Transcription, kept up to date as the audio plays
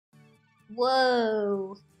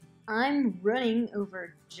Whoa! I'm running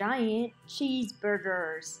over giant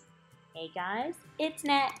cheeseburgers. Hey guys, it's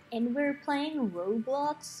Nat, and we're playing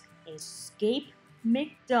Roblox Escape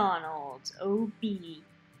McDonald's Obby.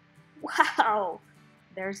 Wow!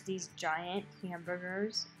 There's these giant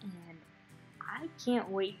hamburgers, and I can't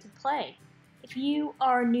wait to play. If you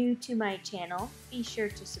are new to my channel, be sure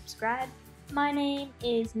to subscribe. My name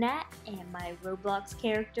is Nat, and my Roblox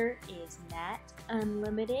character is Nat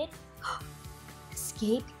Unlimited.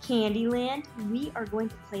 Escape Candyland. We are going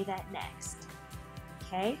to play that next.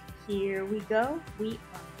 Okay, here we go. We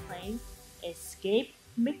are playing Escape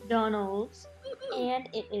McDonald's, and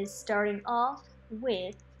it is starting off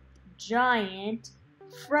with giant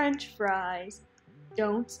French fries.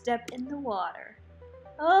 Don't step in the water.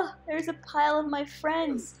 Oh, there's a pile of my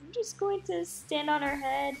friends. I'm just going to stand on her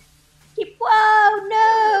head. Whoa,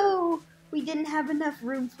 no! We didn't have enough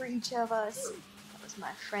room for each of us. That was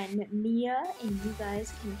my friend Mia, and you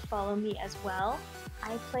guys can follow me as well.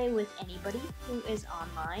 I play with anybody who is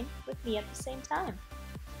online with me at the same time.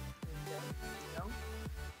 Here we go.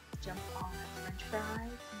 Jump on a French fry.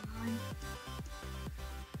 Come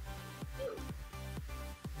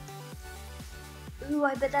on. Ooh,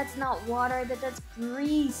 I bet that's not water. I bet that's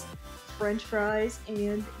grease. French fries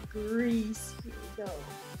and grease. Here we go.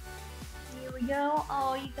 Here we go.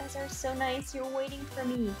 Oh, you guys are so nice. You're waiting for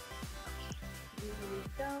me. Okay, here we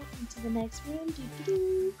go into the next room.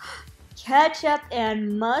 Doo-doo-doo. Ketchup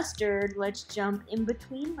and mustard. Let's jump in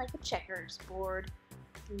between like a checkers board.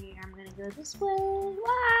 Here, I'm gonna go this way.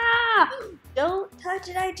 Wow! Don't touch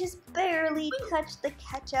it. I just barely touched the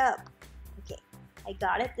ketchup. Okay, I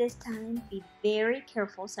got it this time. Be very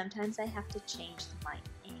careful. Sometimes I have to change my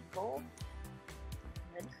angle.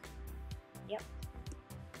 Good. Yep.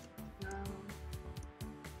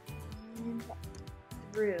 And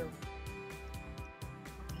through.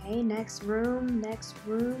 Okay, next room. Oh, it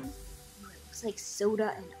looks like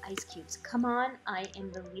soda and ice cubes. Come on, I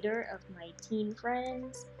am the leader of my teen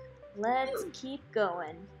friends. Let's keep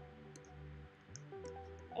going.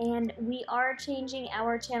 And we are changing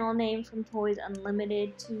our channel name from Toys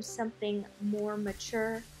Unlimited to something more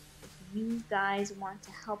mature. If you guys want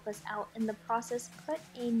to help us out in the process, put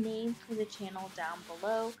a name for the channel down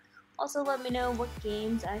below. Also, let me know what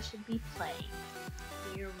games I should be playing.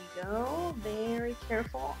 Here we go. Very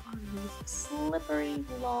careful on these slippery,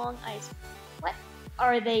 long ice. What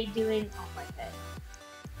are they doing on my head?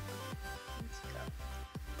 Let's go.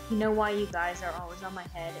 You know why you guys are always on my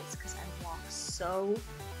head? It's because I walk so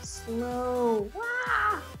slow.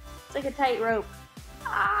 Ah! It's like a tightrope.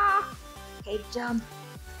 Ah! Okay, jump.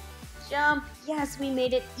 Jump. Yes, we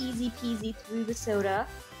made it easy peasy through the soda.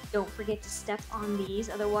 Don't forget to step on these,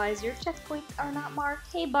 otherwise your checkpoints are not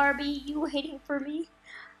marked. Hey Barbie, you waiting for me?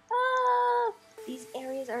 Ah, these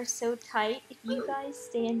areas are so tight. If you guys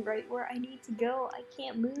stand right where I need to go, I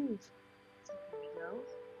can't move. So here we go.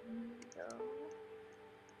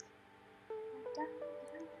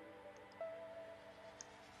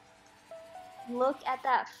 Look at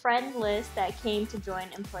that friend list that came to join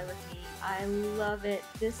and play with me. I love it.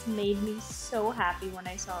 This made me so happy when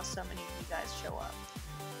I saw so many of you guys show up.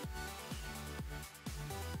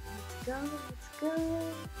 Let's go.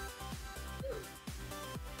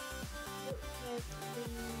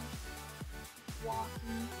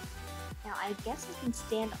 Walking. Now I guess I can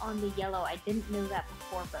stand on the yellow. I didn't know that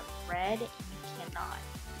before, but red you cannot.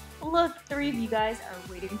 Look, 3 of you guys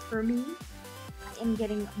are waiting for me. I am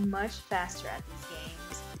getting much faster at these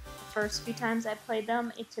games. The first few times I played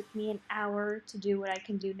them, it took me an hour to do what I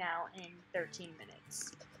can do now in 13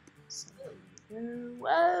 minutes. So,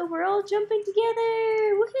 whoa, we're all jumping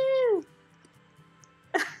together! Woohoo!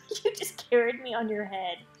 You just carried me on your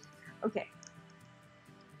head. Okay.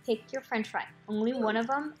 Pick your french fry. Only one of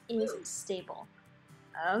them is stable.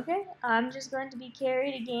 Okay, I'm just going to be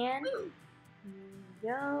carried again. Here we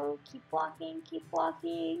go. Keep walking, keep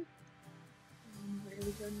walking. And where do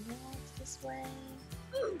we go next? This way.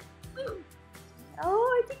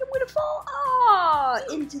 Oh, I think I'm gonna fall. Ah,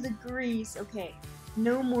 into the grease. Okay.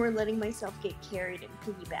 No more letting myself get carried and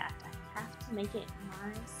piggybacked. I have to make it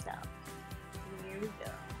myself. Here we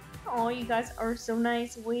go. Oh, you guys are so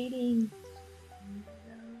nice waiting.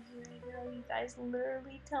 Here we go. You guys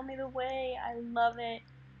literally tell me the way. I love it.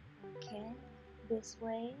 Okay, this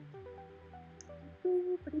way.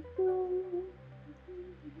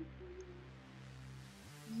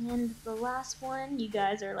 And the last one, you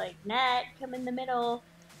guys are like, Nat, come in the middle.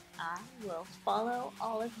 I will follow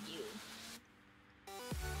all of you.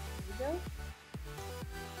 Here we go.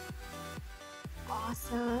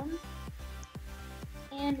 Awesome.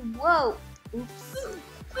 And whoa! Oops,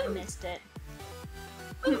 I missed it.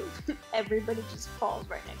 Everybody just falls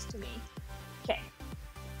right next to me. Okay.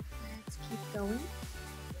 Let's keep going.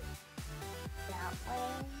 That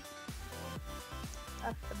way.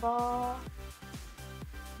 Up the ball.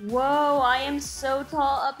 Whoa, I am so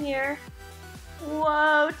tall up here.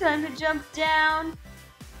 Whoa, time to jump down.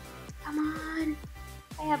 Come on.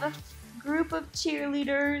 I have a group of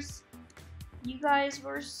cheerleaders. You guys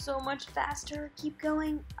were so much faster. Keep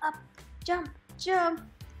going. Up. Jump. Jump.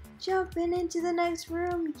 Jump and into the next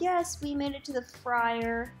room. Yes, we made it to the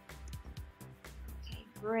fryer. Okay,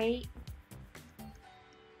 great.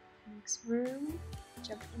 Next room.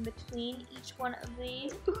 Jump in between each one of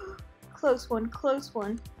these. Close one, close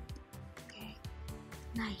one. Okay,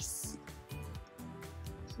 nice.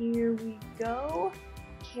 Here we go.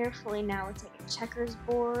 Carefully now, it's like a checkers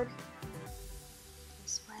board.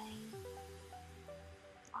 This way.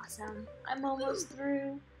 Awesome. I'm almost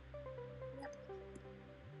through. Yep.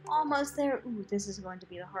 Almost there. Ooh, this is going to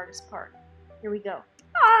be the hardest part. Here we go.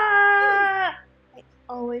 Ah! I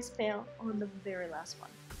always fail on the very last one.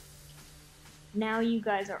 Now you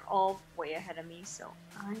guys are all way ahead of me, so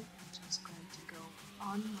I am just going to go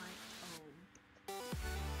on my own.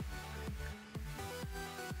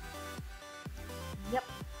 Yep.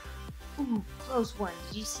 Ooh, close one.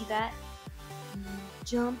 Did you see that?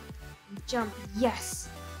 Jump, jump, yes!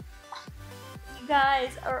 You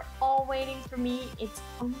guys are all waiting for me. It's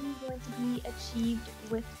only going to be achieved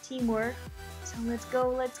with teamwork. So let's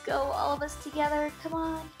go, all of us together, come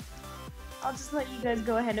on. I'll just let you guys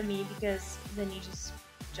go ahead of me because then you just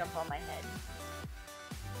jump on my head.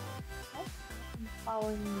 Okay, I'm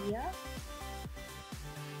following you up.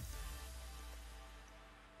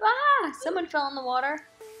 Ah! Someone fell in the water.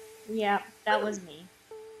 Yeah, that was me.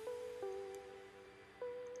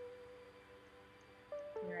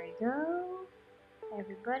 Here I go.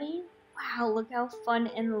 Everybody. Wow, look how fun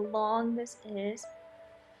and long this is.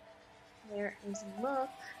 There is look.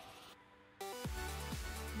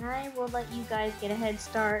 And I will let you guys get a head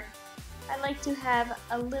start. I like to have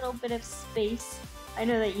a little bit of space. I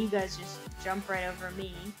know that you guys just jump right over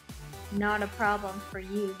me. Not a problem for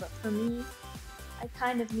you, but for me, I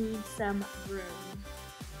kind of need some room.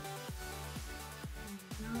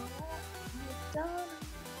 McDonald's.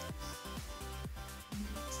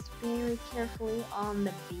 Next, very carefully on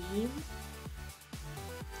the beam.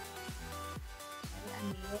 Okay, I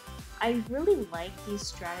made it. I really like these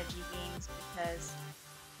strategy games because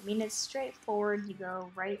I mean, it's straightforward, you go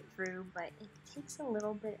right through, but it takes a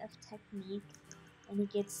little bit of technique, and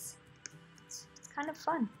it's kind of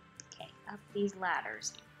fun. Okay, up these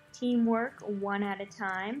ladders. Teamwork, one at a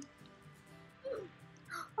time.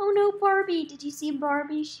 Oh no, Barbie! Did you see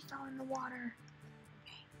Barbie? She fell in the water.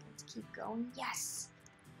 Okay, let's keep going. Yes!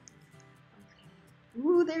 Okay.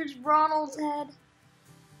 Ooh, there's Ronald's head.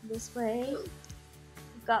 This way.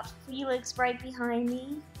 We've got Felix right behind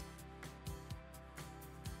me.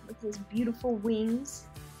 With his beautiful wings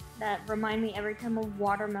that remind me every time of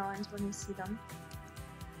watermelons when we see them.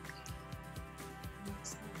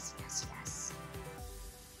 Yes, yes, yes, yes.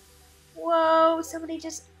 Whoa, somebody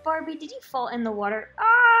just... Barbie, did you fall in the water?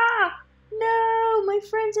 Ah! No! My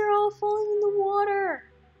friends are all falling in the water!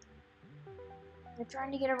 They're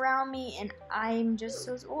trying to get around me and I'm just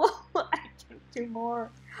so... Oh, I can't do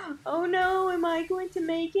more. Oh no, am I going to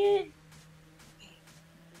make it? Okay,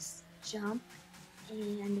 let's jump.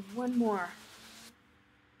 And one more.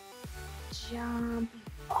 Jump.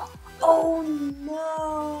 Oh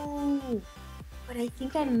no! But I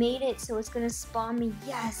think I made it, so it's gonna spawn me.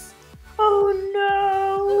 Yes! Oh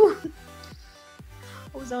no!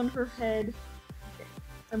 I was on her head. Okay,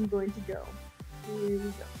 I'm going to go. Here we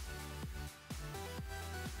go.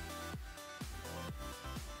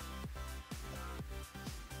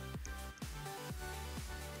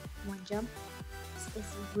 One jump.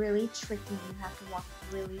 It's really tricky. You have to walk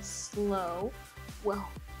really slow. Whoa.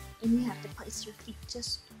 And you have to place your feet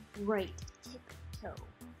just right. Tiptoe.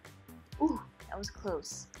 Ooh, that was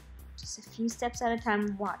close. Just a few steps at a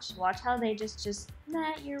time. Watch how they just,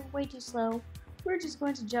 nah, you're way too slow. We're just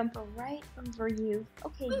going to jump right over you.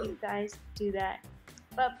 Okay, you guys do that.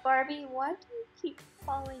 But Barbie, why do you keep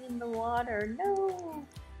falling in the water? No.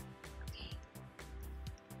 Okay.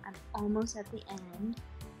 I'm almost at the end.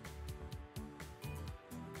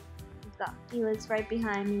 Got Felix right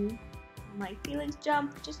behind me. I'm like, Felix,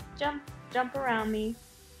 jump, just jump around me.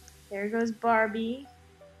 There goes Barbie.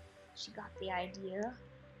 She got the idea.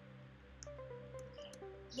 Okay.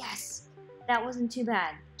 Yes, that wasn't too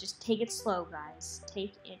bad. Just take it slow, guys.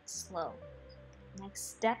 Take it slow.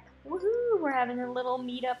 Next step. Woohoo! We're having a little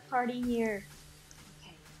meetup party here.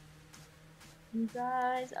 Okay. You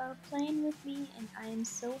guys are playing with me, and I am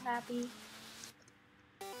so happy.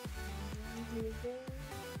 Here we go.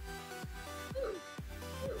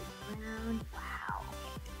 Around. Wow.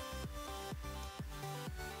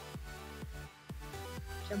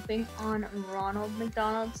 Jumping on Ronald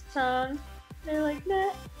McDonald's tongue. They're like,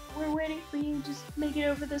 Matt, we're waiting for you. Just make it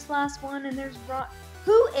over this last one. And there's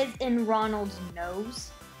who is in Ronald's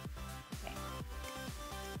nose? Okay.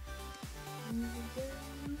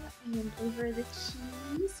 And over the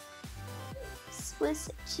cheese. Swiss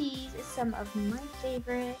cheese is some of my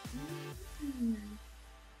favorite.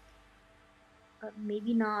 But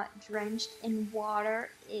maybe not drenched in water.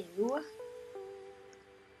 Ew.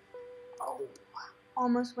 Oh,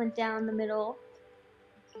 almost went down the middle.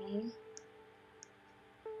 Okay.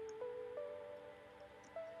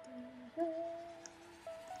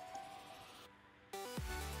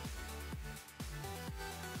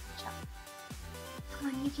 Come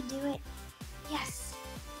on, you can do it. Yes.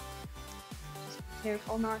 Just be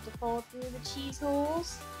careful not to fall through the cheese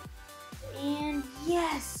holes. And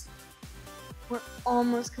yes. We're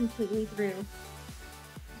almost completely through.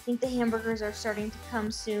 I think the hamburgers are starting to come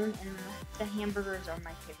soon, and the hamburgers are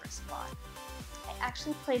my favorite spot. I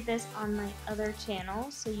actually played this on my other channel,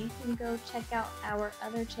 so you can go check out our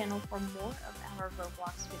other channel for more of our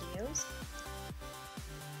Roblox videos.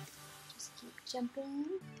 Just keep jumping.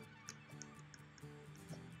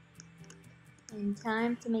 And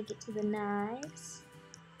time to make it to the knives.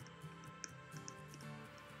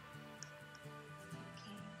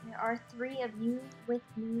 There are 3 of you with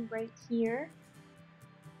me right here.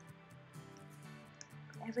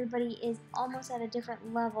 Everybody is almost at a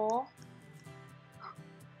different level.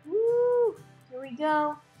 Woo! Here we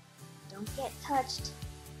go. Don't get touched.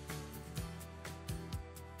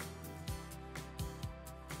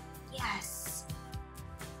 Yes.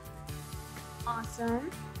 Awesome.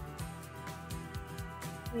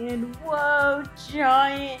 And whoa,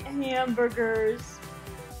 giant hamburgers.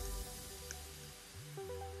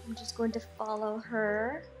 I'm just going to follow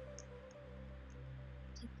her.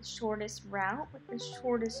 Take the shortest route with the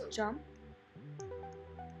shortest jump.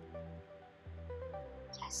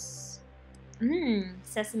 Yes.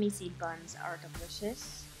 Sesame seed buns are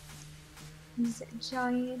delicious. These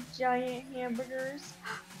giant hamburgers.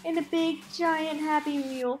 And a big, giant Happy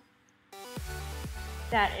Meal.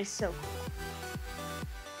 That is so cool.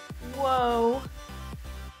 Whoa.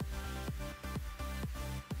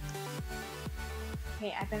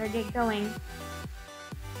 Okay, I better get going.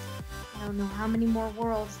 I don't know how many more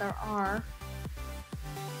worlds there are.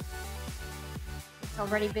 It's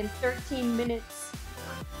already been 13 minutes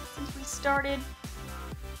since we started.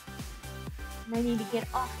 And I need to get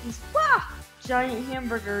off these giant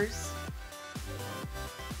hamburgers.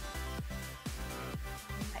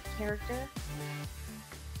 That character.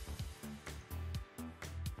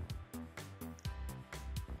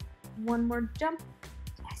 One more jump.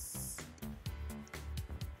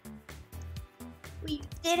 We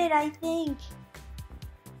did it, I think.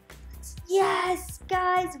 Yes,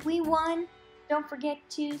 guys, we won. Don't forget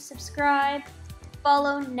to subscribe.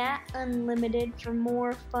 Follow Nat Unlimited for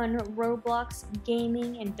more fun Roblox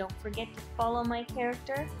gaming. And don't forget to follow my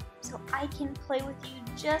character so I can play with you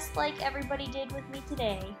just like everybody did with me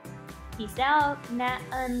today. Peace out, Nat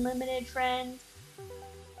Unlimited friends.